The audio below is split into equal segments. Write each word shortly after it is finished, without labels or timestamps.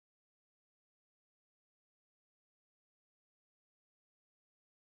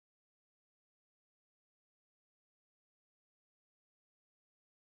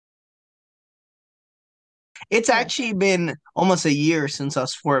It's Yeah. actually been almost a year since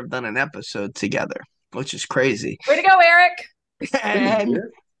us four have done an episode together, which is crazy. Way to go, Eric. It's been a And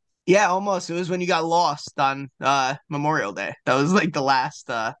year. yeah, almost. It was when you got lost on Memorial Day. That was like the last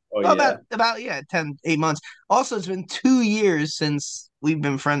Oh well, yeah. about yeah, 10, 8 months. Also, it's been 2 years since we've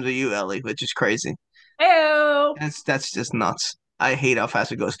been friends with you, Ellie, which is crazy. Heyo. That's just nuts. I hate how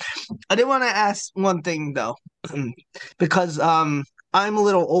fast it goes. I did want to ask one thing though, because I'm a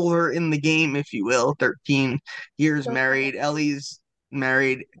little older in the game, if you will. 13 years married. Ellie's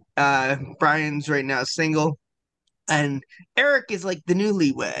married. Brian's right now single, and Eric is like the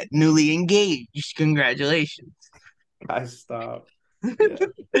newlywed, newly engaged. Congratulations. I stopped.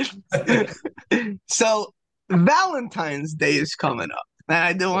 Yeah. So Valentine's Day is coming up. And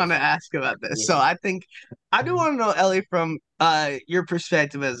I do want to Yes. ask about this. So Yes. I think I do want to know, Ellie, from your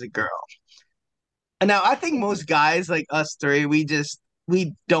perspective as a girl. And now I think most guys like us three, we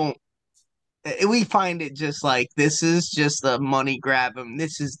don't we find it just like this is just a money grab and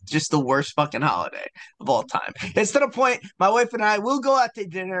this is just the worst fucking holiday of all time. It's to the point my wife and I will go out to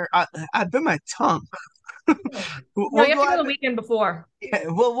dinner. I bit my tongue. No, We'll you have go to go out the to, weekend before. yeah,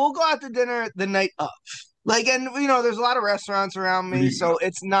 we'll go out to dinner the night of. Like, and there's a lot of restaurants around Where do me, you so go?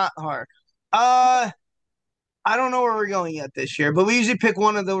 it's not hard. Uh I don't know where we're going yet this year, but we usually pick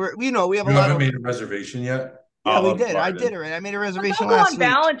one of the we have a You lot haven't of made a reservation yet? yeah, we Olive did. I Garden. did it. I made a But reservation don't go last on week.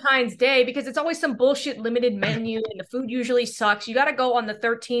 Valentine's Day because it's always some bullshit limited menu and the food usually sucks. You got to go on the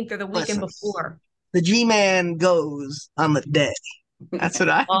 13th or the weekend Listen, before. the G Man goes on the day. That's what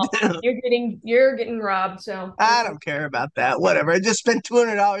I Well, do. you're getting robbed, so I don't care about that. Whatever. I just spent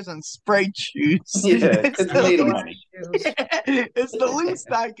 $200 on Sprite shoes. Yeah, It's it's the made of Go money. shoes. it's the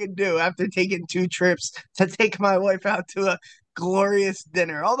least I can do after taking 2 trips to take my wife out to a glorious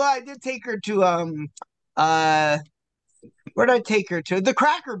dinner. Although I did take her to uh where did I take her to? The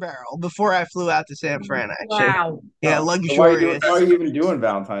Cracker Barrel before I flew out to San Fran, actually. Wow. Yeah, Oh, so why are luxurious. you even doing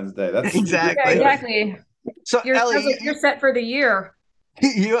Valentine's Day? That's super Yeah, Exactly. exciting. exactly. So You're Ellie, sounds like you're set for the year.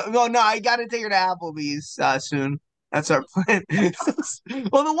 well, no, I got to take her to Applebee's soon. That's our plan.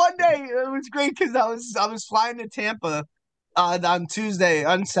 Well, the one day it was great because I was flying to Tampa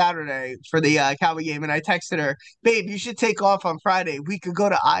on Saturday for the Cowboy game, and I texted her, "Babe, you should take off on Friday. We could go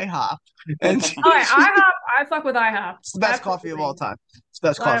to IHOP." And All right, IHOP. I fuck with IHOP. it's the best coffee of all Absolutely. time. It's the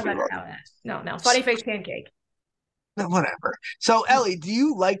best Well, I don't coffee of better all have that. No, no. time. Funny face pancake. Whatever. So, Ellie, do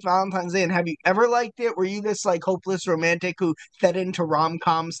you like Valentine's Day, and have you ever liked it? Were you this like hopeless romantic who fed into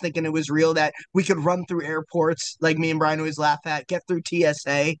rom-coms thinking it was real that we could run through airports like me and Brian always laugh at, get through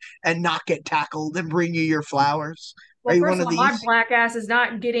TSA and not get tackled and bring you your flowers? Are Well, you first one of of all, my these? black ass is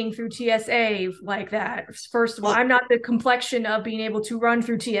not getting through TSA like that. First of all, Well, I'm not the complexion of being able to run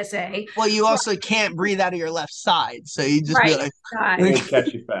through TSA. well, you also can't breathe out of your left side, so you just be Right. like, They Right.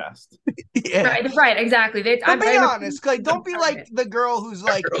 catch you fast. yeah. Right. Right. Exactly. But be I'm a honest, like, don't be like the girl who's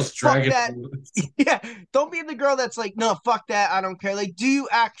like, Girls fuck dragging. that. Yeah, don't be the girl that's like, no, fuck that. I don't care. Like, do you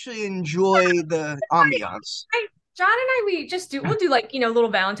actually enjoy the ambiance? John and I, we'll do like, little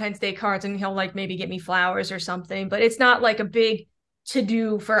Valentine's Day cards and he'll like maybe get me flowers or something, but it's not like a big to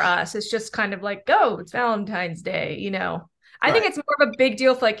do for us. It's just kind of like, oh, it's Valentine's Day. I think Right. it's more of a big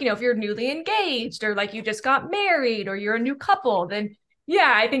deal for like, if you're newly engaged or like you just got married or you're a new couple, then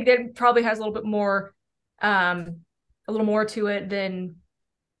yeah, I think that probably has um, a little more to it than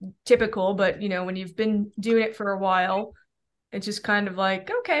typical. But, when you've been doing it for a while, it's just kind of like,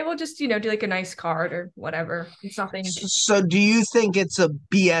 okay, we'll just, do like a nice card or whatever. It's nothing. So, do you think it's a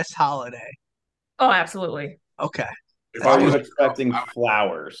BS holiday? Oh, absolutely. Okay. If I Are you was, expecting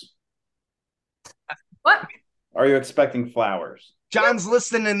flowers? What? Are you expecting flowers? John's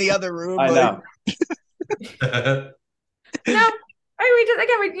listening in the other room. I Like, know. No.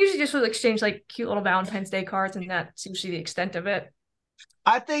 I mean, we usually just will exchange like cute little Valentine's Day cards, and that's usually the extent of it.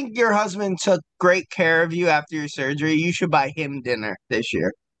 I think your husband took great care of you after your surgery. You should buy him dinner this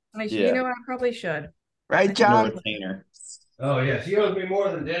year. Yeah. I probably should. Right, I And a John? retainer. oh yes, he owes me more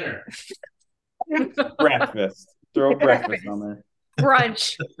than dinner. Breakfast. Throw breakfast on there.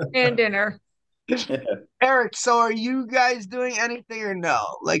 Brunch and dinner. Eric, so are you guys doing anything or no?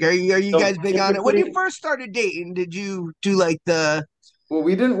 Like, are you So guys big on it? When you typically, first started dating, did you do like the well,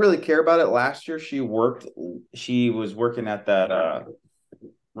 we didn't really care about it last year. She was working at that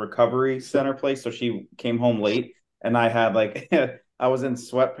recovery center place, so she came home late, and I had like I was in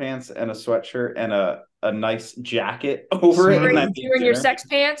sweatpants and a sweatshirt and a nice jacket over it, Sweet. and I You made in your dinner. sex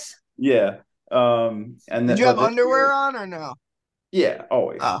pants? Yeah. And did then you have but this underwear year, on or no? yeah,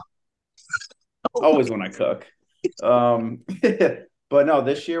 always, Oh. always when I cook. Um, but no,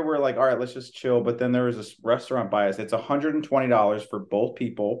 this year we're like, all right, let's just chill. But then there was this restaurant by us. It's $120 for both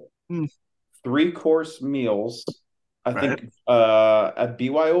people, Hmm. 3-course meals. I Right. think a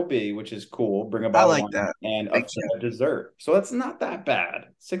BYOB, which is cool, bring a I bottle of like wine that. and Thanks. a dessert. So that's not that bad.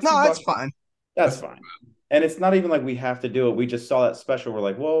 60 No, that's bucks, fine. that's fine. And it's not even like we have to do it. We just saw that special. We're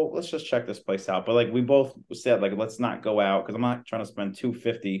like, well, let's just check this place out. But like we both said, like, let's not go out because I'm not trying to spend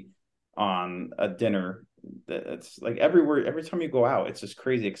 $250 on a dinner. It's like every time you go out, it's just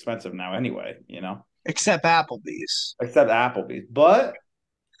crazy expensive now anyway, Except Applebee's. except Applebee's. But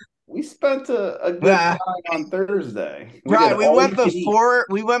we spent a good Yeah. time on Thursday. We did Right. We all went you can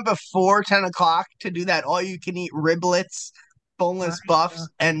eat. before 10 o'clock to do that all you can eat riblets, boneless My buffs,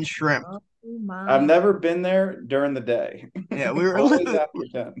 and shrimp. Oh I've my. never been there during the day. Yeah, we were Always living after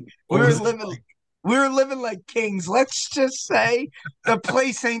 10. we What were was it living like? we were living like kings. Let's just say the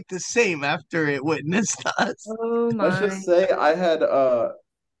place ain't the same after it witnessed us. Oh Let's my. just say I had uh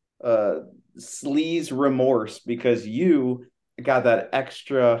sleaze remorse because you got that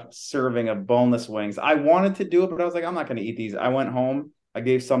extra serving of boneless wings. I wanted to do it, but I was like, I'm not going to eat these. I went home. I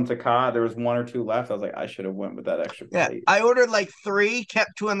gave some to Ka. There was 1 or 2 left. I was like, I should have went with that extra Yeah, plate. I ordered like 3,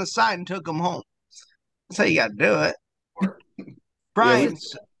 kept 2 on the side, and took them home. That's how you got to do it. Brian,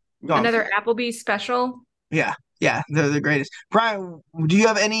 go on. Another Applebee's special. Yeah, they're the greatest. Brian, do you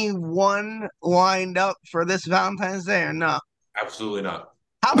have any one lined up for this Valentine's Day or no? Absolutely not.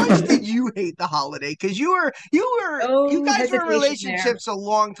 How much did you hate the holiday? Because you No guys were in hesitation there. relationships a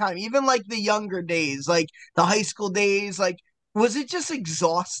long time, even like the younger days, like the high school days. Like, was it just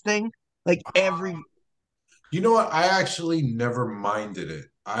exhausting? Like every You know what? I actually never minded it.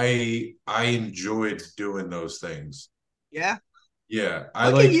 I enjoyed doing those things. yeah. Yeah,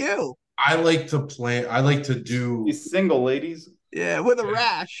 Look at you. I like to plan. I like to do. These single ladies. Yeah, with a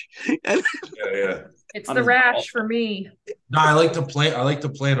rash. And Yeah. It's On the his rash ball. for me. No, I like to plan. I like to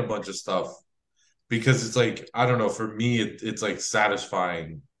plan a bunch of stuff because it's like I don't know. For me, it's like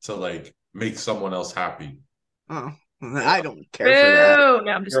satisfying to like make someone else happy. oh, I don't care for that. Boo!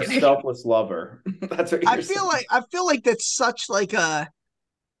 No, I'm just You're a kidding. selfless lover. That's what you're saying. I feel like that's such like a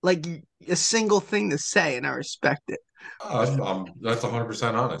single thing to say, and I respect it. That's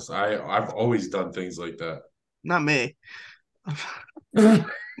 100% honest. I've always done things like that. Not me.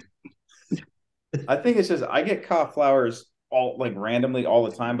 I think it's just I get cauliflowers all like randomly all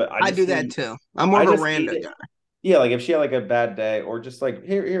the time, but I I just do that need- too. I'm more I of a just random need it. guy. Yeah, like if she had like a bad day, or just like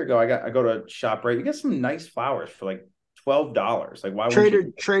here you go. I go to ShopRite. You get some nice flowers for like $12. Like why wouldn't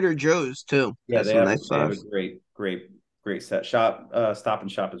you? Trader Joe's too. Yeah, Has they some have nice they have a stuff. great set Stop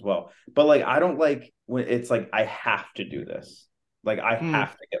and Shop as well. But like I don't like when it's like I have to do this. Like I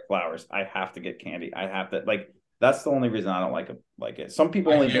have to get flowers. I have to get candy. I have to like that's the only reason I don't like it. Some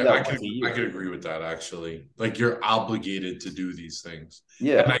people only do Yeah, that once a year. I could agree with that actually. Like you're obligated to do these things.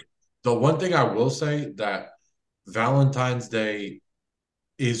 Yeah. The one thing I will say that Valentine's Day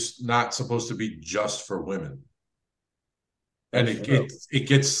is not supposed to be just for women. And it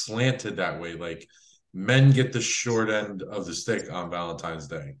gets slanted that way. Like men get the short end of the stick on Valentine's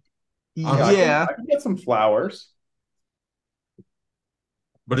Day. Yeah. I can get some flowers.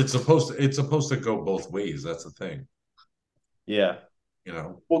 But it's supposed to go both ways. That's the thing. Yeah.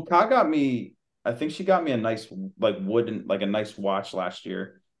 Well, Ka got me, I think she got me a nice like wooden, like a nice watch last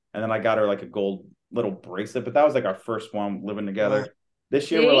year. And then I got her like a gold little bracelet, but that was like our first one living together.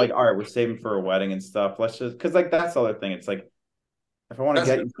 This year we're like, all right, we're saving for a wedding and stuff. Let's just because like that's the other thing. It's like if I want to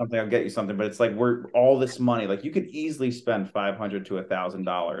get you something, I'll get you something. But it's like we're all this money. Like you could easily spend $500 to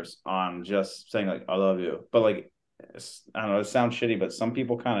 $1,000 on just saying like I love you. But like I don't know, it sounds shitty, but some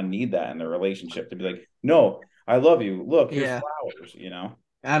people kind of need that in their relationship to be like, no, I love you. Look, here's flowers,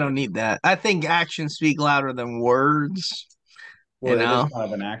 I don't need that. I think actions speak louder than words. Well, it is kind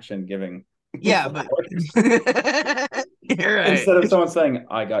of an action giving. Yeah, but you're right. Instead of someone saying,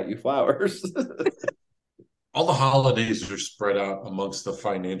 I got you flowers. All the holidays are spread out amongst the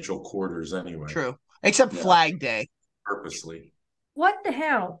financial quarters anyway. True. Except Flag Day. Purposely. What the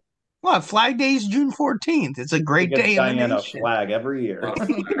hell? What? Flag Day is June 14th. It's a great day in the nation. A flag every year.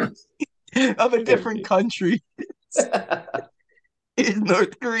 Of a different country. In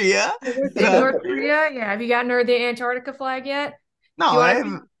North Korea. In North Korea? Yeah. Have you gotten her the Antarctica flag yet? No,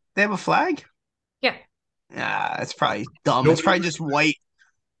 they have a flag? Yeah. Yeah, it's probably dumb. It's probably just white.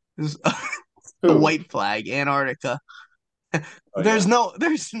 The white flag, Antarctica. There's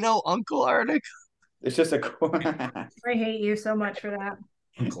no Uncle Arctic. It's just I hate you so much for that.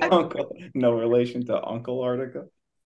 Uncle, no relation to Uncle Arctica.